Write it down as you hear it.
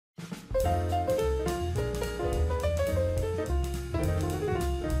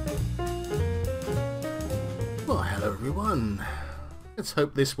everyone. Let's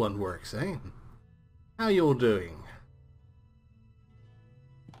hope this one works, eh? How you all doing?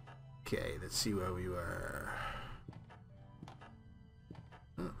 Okay, let's see where we were.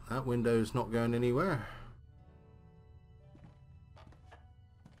 Oh, that window's not going anywhere.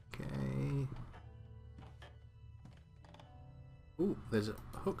 Okay. Ooh, there's a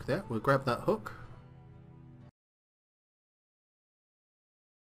hook there. We'll grab that hook.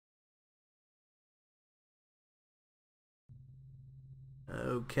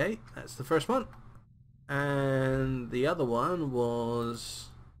 Okay, that's the first one. And the other one was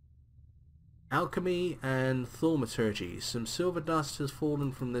Alchemy and Thaumaturgy. Some silver dust has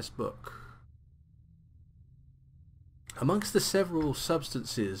fallen from this book. Amongst the several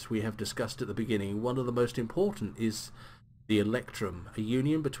substances we have discussed at the beginning, one of the most important is the electrum, a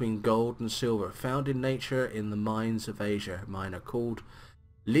union between gold and silver, found in nature in the mines of Asia Minor, called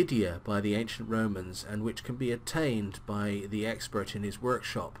Lydia by the ancient Romans, and which can be attained by the expert in his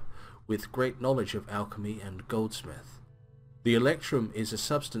workshop with great knowledge of alchemy and goldsmith. The electrum is a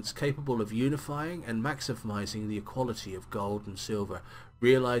substance capable of unifying and maximizing the equality of gold and silver,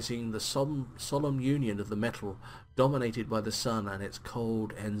 realizing the solemn union of the metal dominated by the sun and its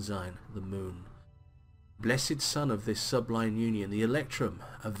cold ensign, the moon. Blessed son of this sublime union, the electrum,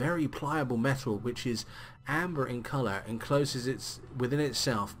 a very pliable metal which is amber in colour, encloses within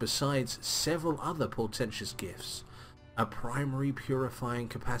itself, besides several other portentous gifts, a primary purifying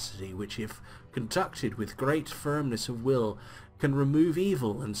capacity which, if conducted with great firmness of will, can remove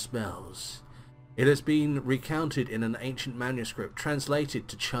evil and spells. It has been recounted in an ancient manuscript translated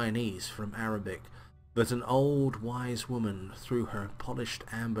to Chinese from Arabic that an old wise woman, through her polished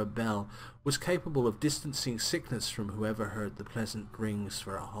amber bell, was capable of distancing sickness from whoever heard the pleasant rings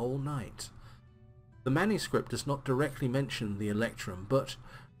for a whole night. The manuscript does not directly mention the electrum, but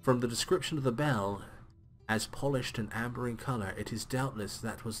from the description of the bell, as polished and amber in colour, it is doubtless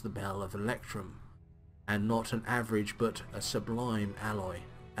that was the bell of electrum, and not an average but a sublime alloy,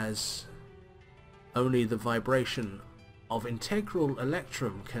 as only the vibration of integral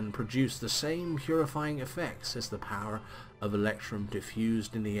electrum can produce the same purifying effects as the power of electrum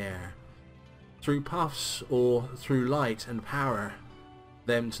diffused in the air. Through puffs or through light and power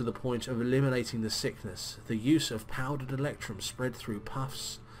them to the point of eliminating the sickness, the use of powdered electrum spread through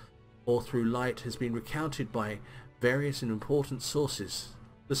puffs or through light has been recounted by various and important sources.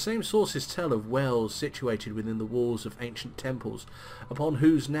 The same sources tell of wells situated within the walls of ancient temples, upon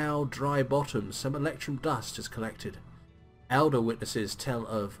whose now dry bottoms some electrum dust is collected. Elder witnesses tell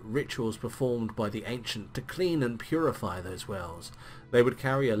of rituals performed by the ancient to clean and purify those wells. They would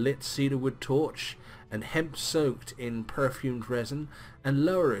carry a lit cedarwood torch and hemp soaked in perfumed resin and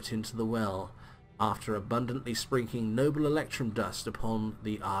lower it into the well, after abundantly sprinkling noble electrum dust upon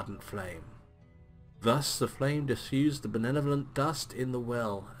the ardent flame. Thus the flame diffused the benevolent dust in the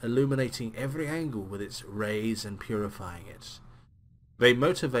well, illuminating every angle with its rays and purifying it. They,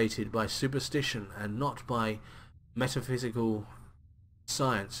 motivated by superstition and not by metaphysical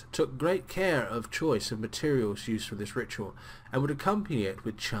science, took great care of choice of materials used for this ritual, and would accompany it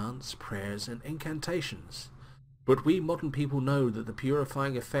with chants, prayers, and incantations. But we modern people know that the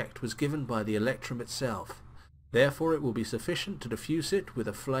purifying effect was given by the electrum itself. Therefore it will be sufficient to diffuse it with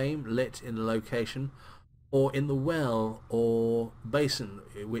a flame lit in the location, or in the well or basin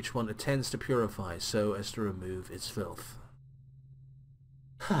which one intends to purify, so as to remove its filth.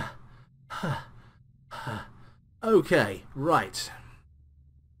 Okay, right.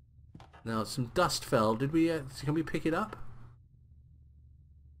 Now some dust fell. Did we? Can we pick it up?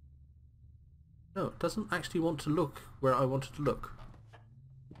 No, it doesn't actually want to look where I wanted to look.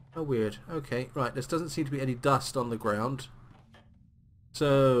 Oh, weird. Okay, right. There doesn't seem to be any dust on the ground.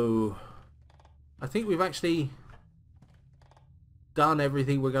 So, I think we've actually done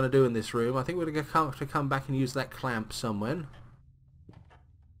everything we're going to do in this room. I think we're going to have to come back and use that clamp somewhere.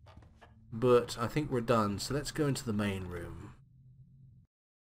 But I think we're done. So let's go into the main room.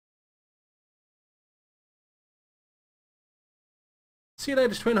 See you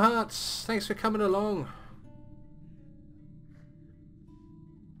later, Twin Hearts. Thanks for coming along.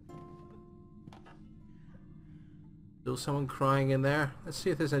 Still someone crying in there? Let's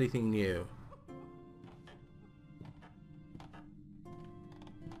see if there's anything new.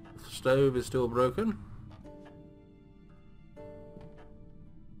 The stove is still broken.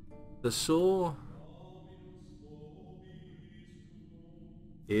 The saw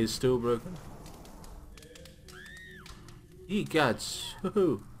is still broken. Ye gods!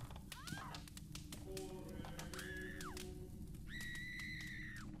 Woohoo!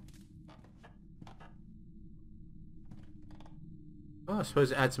 Oh, I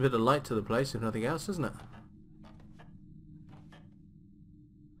suppose it adds a bit of light to the place, if nothing else, doesn't it?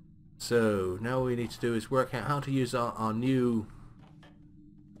 So now all we need to do is work out how to use our new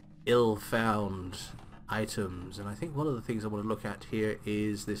ill-found items, and I think one of the things I want to look at here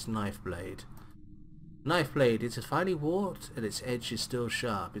is this knife blade. Knife blade, it's finely warped and its edge is still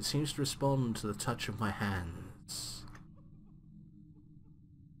sharp. It seems to respond to the touch of my hands.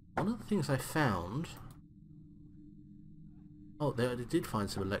 One of the things I found... Oh, there I did find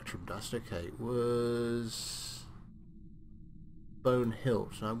some electrum dust. Okay, it was... bone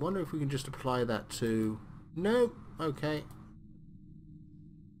hilt. And I wonder if we can just apply that to... No! Okay.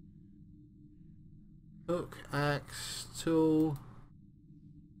 Hook, axe, tool...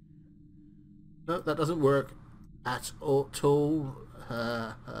 No, that doesn't work at all.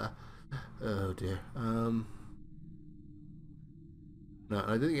 Oh dear. No,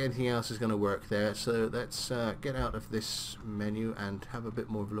 I don't think anything else is going to work there. So let's get out of this menu and have a bit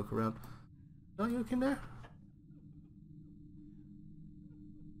more of a look around. Are you looking there?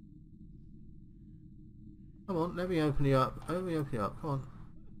 Come on, let me open you up. Let me open you up. Come on.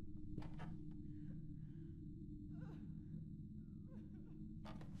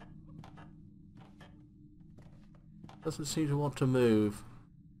 Doesn't seem to want to move.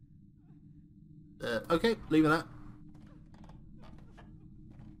 Okay, leaving that.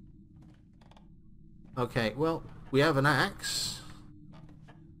 Okay, well, we have an axe.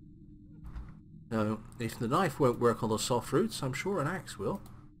 Now, if the knife won't work on the soft roots, I'm sure an axe will.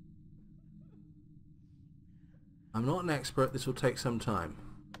 I'm not an expert, this will take some time.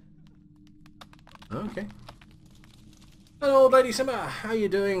 Okay. Hello, Lady Simmer, how you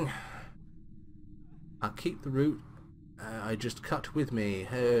doing? I'll keep the root. I just cut with me.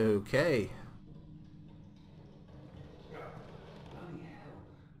 Okay.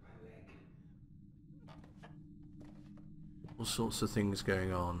 All sorts of things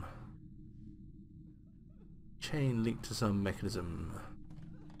going on. Chain linked to some mechanism.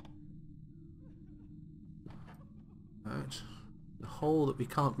 Right. The hole that we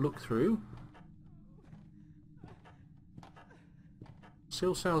can't look through.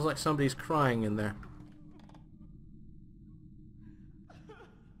 Still sounds like somebody's crying in there.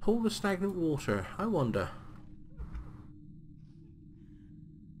 Pool of stagnant water. I wonder.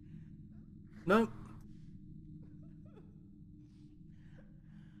 No.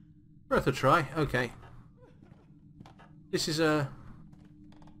 Worth a try. Okay. This is a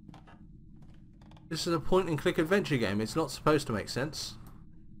point and click adventure game. It's not supposed to make sense.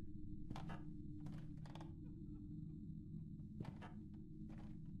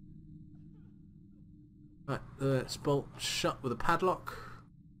 Right, let's bolt shut with a padlock.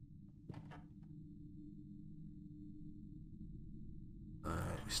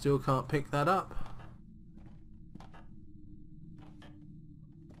 Still can't pick that up.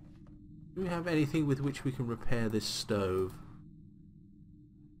 Do we have anything with which we can repair this stove?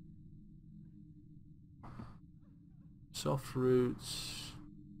 Soft roots.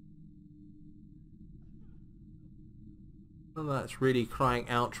 Well, that's really crying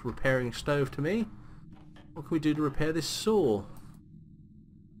out repairing stove to me. What can we do to repair this saw?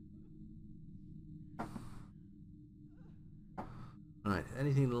 Right,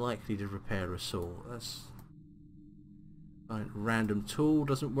 anything likely to repair a saw. That's right. Random tool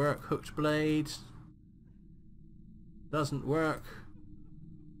doesn't work. Hooked blade doesn't work.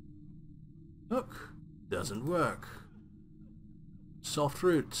 Hook doesn't work. Soft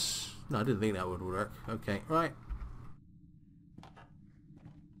roots. No, I didn't think that would work. Okay, right.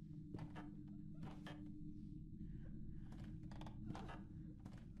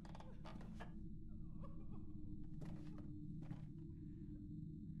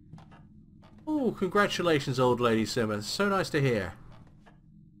 Oh, congratulations, old lady Simmer. So nice to hear.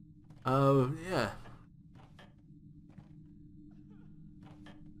 Oh, yeah.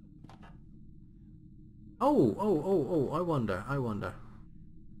 Oh, I wonder.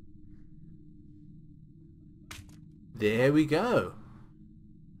 There we go.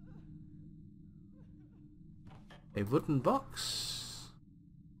 A wooden box.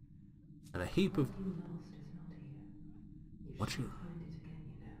 And a heap of... What you...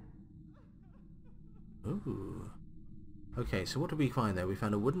 Ooh. Okay, so what did we find there? We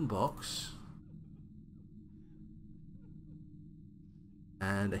found a wooden box.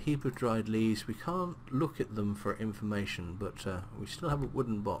 And a heap of dried leaves. We can't look at them for information, but we still have a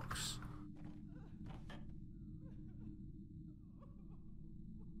wooden box.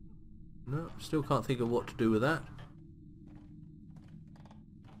 No, still can't think of what to do with that.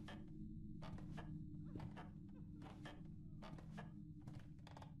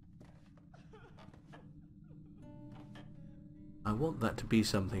 I want that to be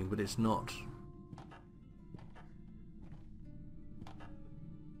something, but it's not.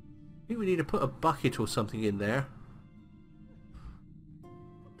 we need to put a bucket or something in there.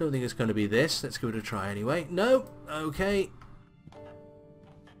 Don't think it's going to be this. Let's give it a try anyway. No. Okay.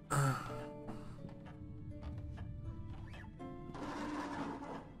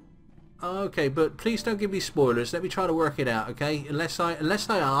 Okay, but please don't give me spoilers. Let me try to work it out, okay? Unless I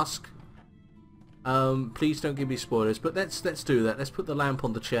ask. Please don't give me spoilers. But let's do that. Let's put the lamp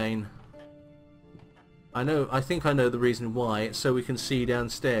on the chain. I think I know the reason why. It's so we can see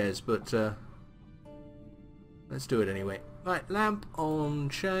downstairs, but let's do it anyway. Right, lamp on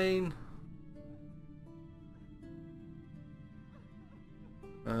chain.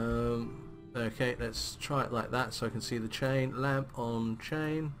 Okay, let's try it like that so I can see the chain. Lamp on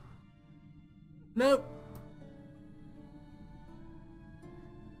chain. Nope.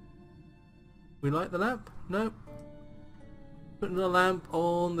 We light the lamp? Nope. Putting the lamp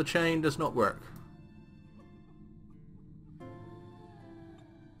on the chain does not work.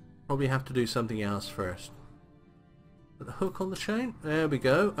 Probably have to do something else first. Put the hook on the chain. There we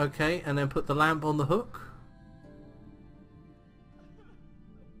go. Okay, and then put the lamp on the hook.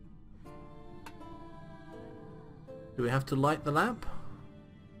 Do we have to light the lamp?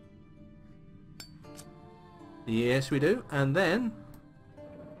 Yes, we do. And then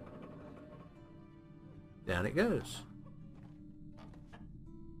down it goes.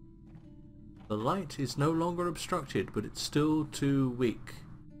 The light is no longer obstructed, but it's still too weak.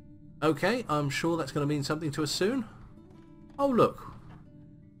 Okay, I'm sure that's going to mean something to us soon. Oh look.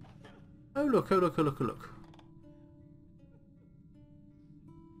 Oh look, oh look, oh look, oh look.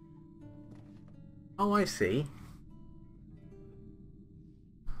 Oh, I see.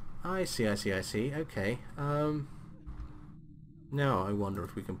 I see. Okay. Now I wonder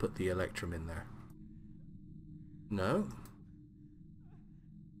if we can put the electrum in there. No.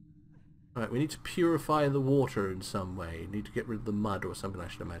 Right, we need to purify the water in some way. Need to get rid of the mud or something, I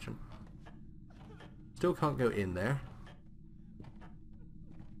should imagine. Still can't go in there.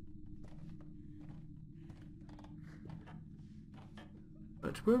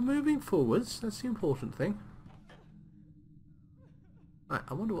 But we're moving forwards. That's the important thing. Right,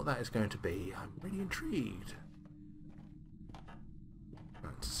 I wonder what that is going to be. I'm really intrigued.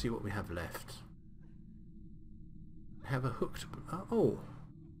 Right, let's see what we have left. We have a hooked... oh!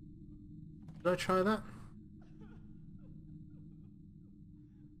 Did I try that?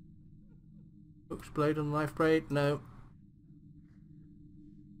 Hooked blade on life braid? No.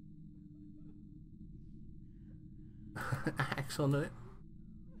 Axe on it.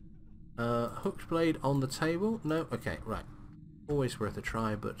 Hooked blade on the table? No? Okay, right. Always worth a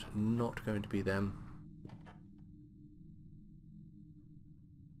try, but not going to be them.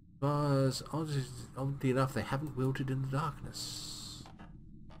 Because, oddly enough, they haven't wilted in the darkness.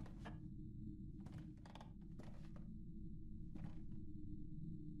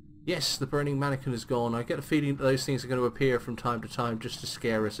 Yes, the burning mannequin is gone. I get a feeling that those things are going to appear from time to time just to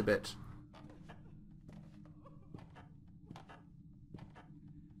scare us a bit.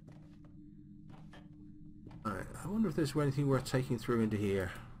 Alright, I wonder if there's anything worth taking through into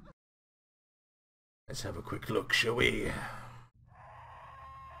here. Let's have a quick look, shall we?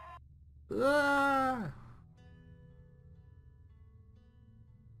 Ah!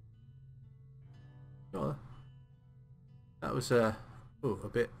 Oh, that was a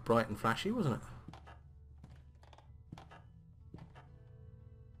bit bright and flashy, wasn't it?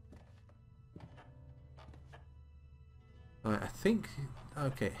 Right, I think...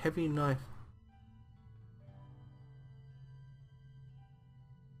 okay, heavy knife.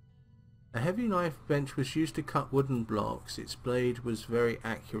 A heavy knife bench was used to cut wooden blocks. Its blade was very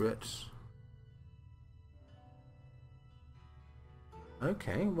accurate.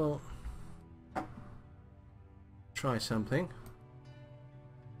 Okay, well... try something.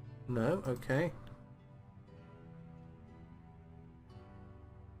 No, okay.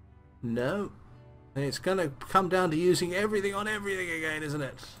 No. And it's gonna come down to using everything on everything again, isn't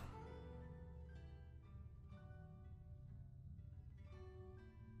it?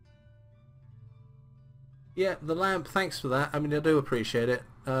 Yeah, the lamp, thanks for that. I mean, I do appreciate it.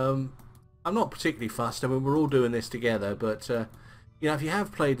 I'm not particularly fussed. I mean, we're all doing this together, but you know, if you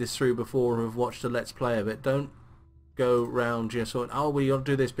have played this through before or have watched a Let's Play of it, don't go round just sort of, oh, well, you want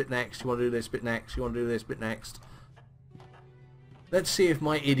to do this bit next, you want to do this bit next, you want to do this bit next. Let's see if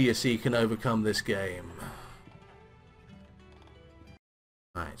my idiocy can overcome this game.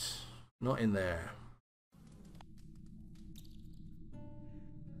 Right, not in there.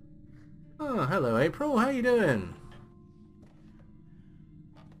 Oh, hello April, how you doing?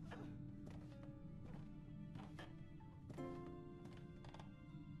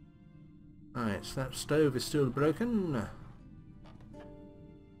 Right, so that stove is still broken.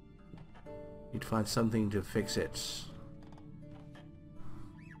 Need to find something to fix it.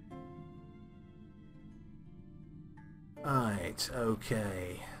 Right,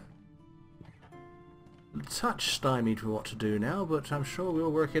 okay. A touch stymied for what to do now, but I'm sure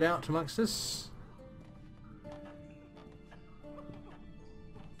we'll work it out amongst us.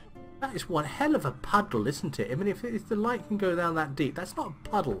 That is one hell of a puddle, isn't it? I mean, if the light can go down that deep, that's not a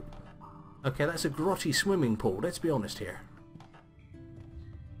puddle. Okay, that's a grotty swimming pool, let's be honest here.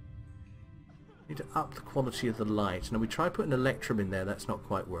 Need to up the quality of the light. Now we tried putting electrum in there, that's not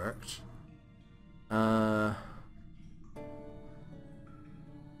quite worked. I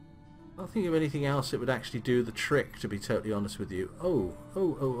don't think of anything else that would actually do the trick, to be totally honest with you.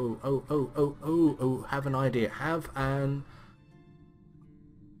 Have an idea. Have an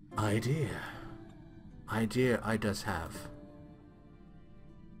idea. Idea I does have.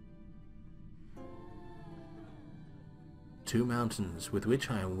 Two mountains with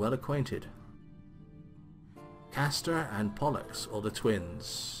which I am well acquainted. Castor and Pollux, or the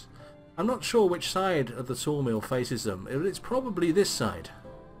twins. I'm not sure which side of the sawmill faces them. It's probably this side.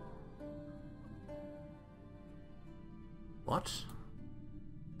 What?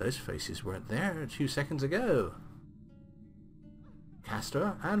 Those faces weren't there 2 seconds ago.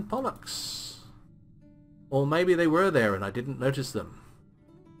 Castor and Pollux. Or maybe they were there and I didn't notice them.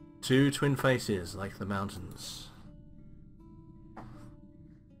 Two twin faces like the mountains.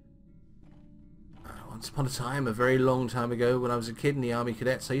 Once upon a time, a very long time ago, when I was a kid in the Army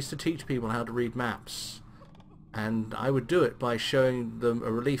Cadets, I used to teach people how to read maps. And I would do it by showing them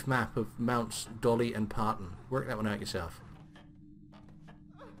a relief map of Mounts Dolly and Parton. Work that one out yourself.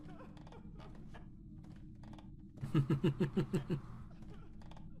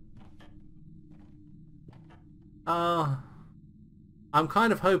 I'm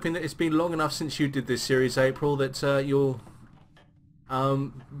kind of hoping that it's been long enough since you did this series, April, that you'll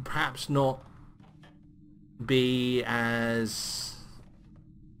perhaps not be as...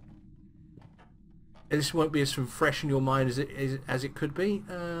 This won't be as fresh in your mind as it could be.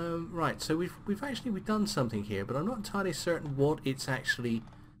 Right, so we've actually done something here, but I'm not entirely certain what it's actually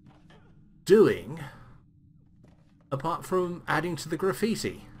doing, apart from adding to the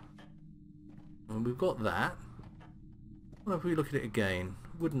graffiti. And we've got that. What if we look at it again?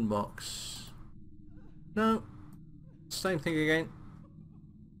 Wooden box. No. Same thing again.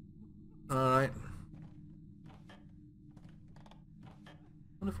 Alright.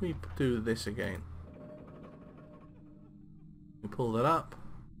 What if we do this again? We pull that up.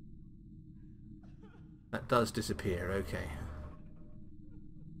 That does disappear, okay.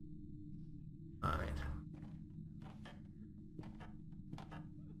 Alright.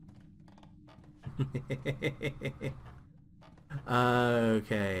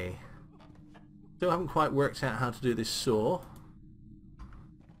 Okay. Still haven't quite worked out how to do this saw.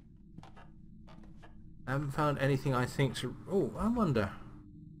 I haven't found anything I think to... Oh, I wonder.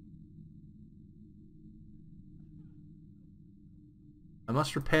 I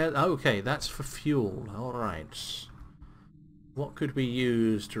must repair... Okay, that's for fuel. Alright. What could we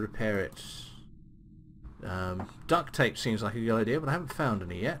use to repair it? Duct tape seems like a good idea, but I haven't found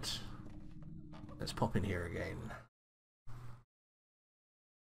any yet. Let's pop in here again.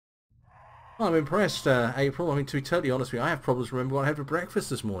 Well, I'm impressed, April. I mean, to be totally honest with you, I have problems remembering what I had for breakfast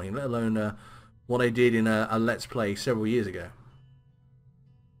this morning, let alone what I did in a Let's Play several years ago.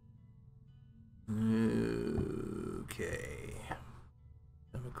 Okay.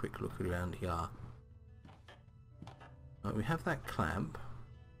 Have a quick look around here. Right, we have that clamp.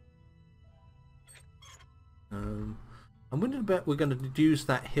 I'm wondering about we're going to use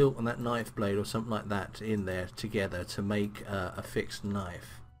that hilt and that knife blade or something like that in there together to make a fixed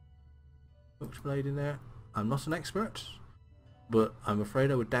knife. Which blade in there? I'm not an expert, but I'm afraid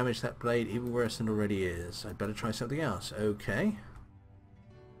I would damage that blade even worse than it already is. I'd better try something else. Okay.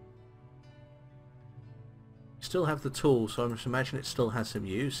 Still have the tool, so I must imagine it still has some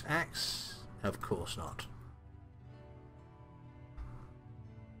use. Axe? Of course not.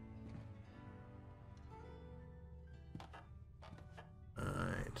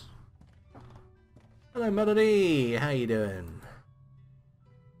 Alright. Hello Melody, how you doing?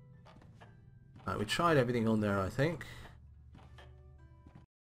 Right, we tried everything on there, I think.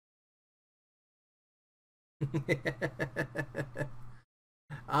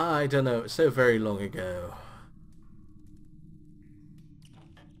 I don't know, it's so very long ago.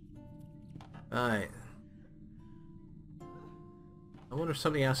 Right. I wonder if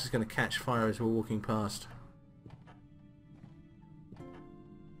something else is going to catch fire as we're walking past.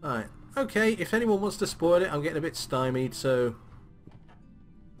 Alright, okay, if anyone wants to spoil it, I'm getting a bit stymied, so...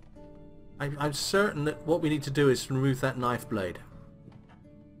 I'm certain that what we need to do is remove that knife blade.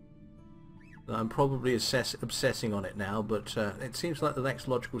 I'm probably obsessing on it now, but it seems like the next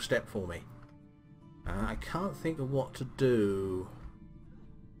logical step for me. I can't think of what to do.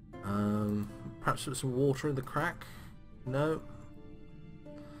 Perhaps put some water in the crack? No.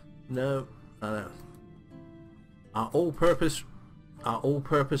 No. Our all-purpose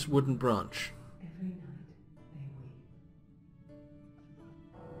wooden branch. Every night they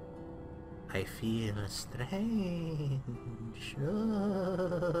weep. I feel strange.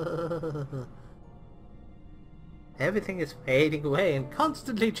 Everything is fading away and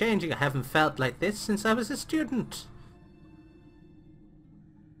constantly changing. I haven't felt like this since I was a student.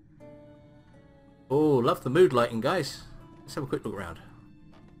 Oh, love the mood lighting, guys. Let's have a quick look around.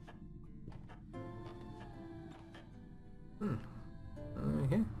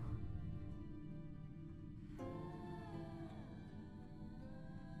 Okay.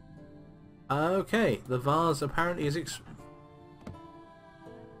 Okay, the vase apparently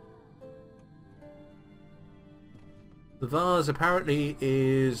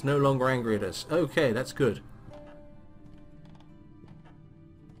is no longer angry at us. Okay, that's good.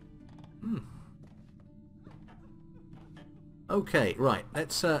 Okay, right.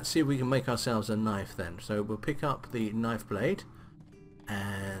 Let's see if we can make ourselves a knife then. So we'll pick up the knife blade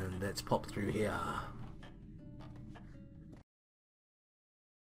and let's pop through here.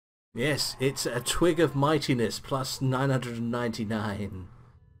 Yes, it's a twig of mightiness plus 999.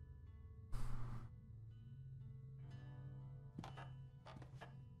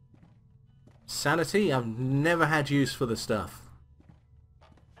 Sanity? I've never had use for the stuff.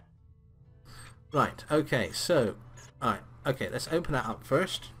 Right, okay, so... Alright, okay, let's open that up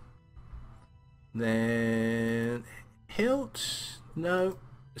first. Then... hilt? No,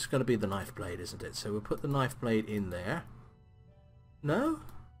 it's going to be the knife blade, isn't it? So we'll put the knife blade in there. No?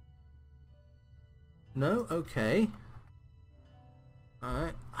 No? Okay.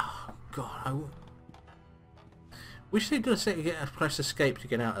 Alright. Oh, God, wish they'd just press escape to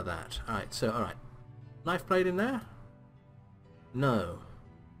get out of that. Alright, so, alright. Knife blade in there? No.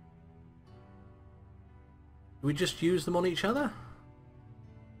 Do we just use them on each other?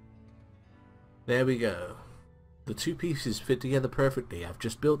 There we go. The two pieces fit together perfectly. I've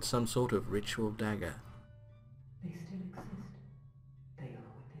just built some sort of ritual dagger. They still exist. They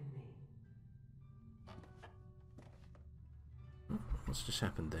are within me. What's just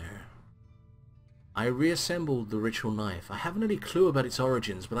happened there? I reassembled the ritual knife. I haven't any clue about its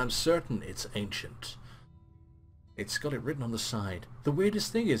origins, but I'm certain it's ancient. It's got it written on the side. The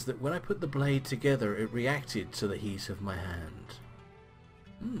weirdest thing is that when I put the blade together, it reacted to the heat of my hand.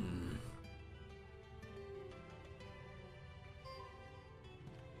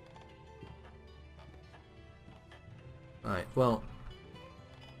 Alright, well,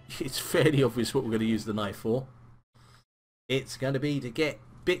 it's fairly obvious what we're going to use the knife for. It's going to be to get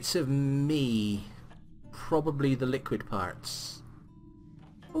bits of me. Probably the liquid parts.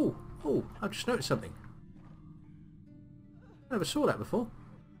 Oh, I've just noticed something. I never saw that before.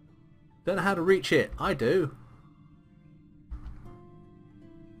 Don't know how to reach it. I do.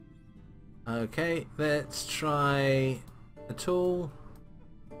 Okay, let's try a tool.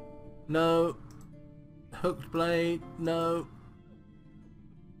 No. Hooked blade. No.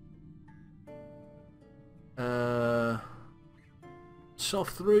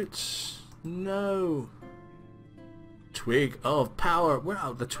 Soft roots. No. Twig of power.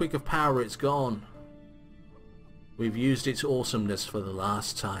 Wow, the twig of power, it's gone. We've used its awesomeness for the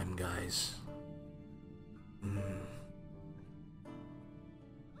last time, guys.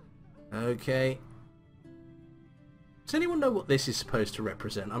 Okay. Does anyone know what this is supposed to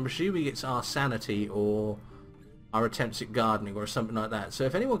represent? I'm assuming it's our sanity or our attempts at gardening or something like that. So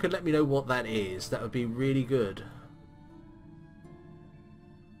if anyone could let me know what that is, that would be really good.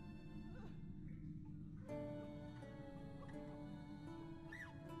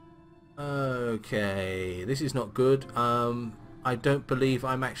 Okay, this is not good. I don't believe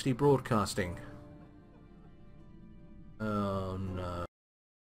I'm actually broadcasting.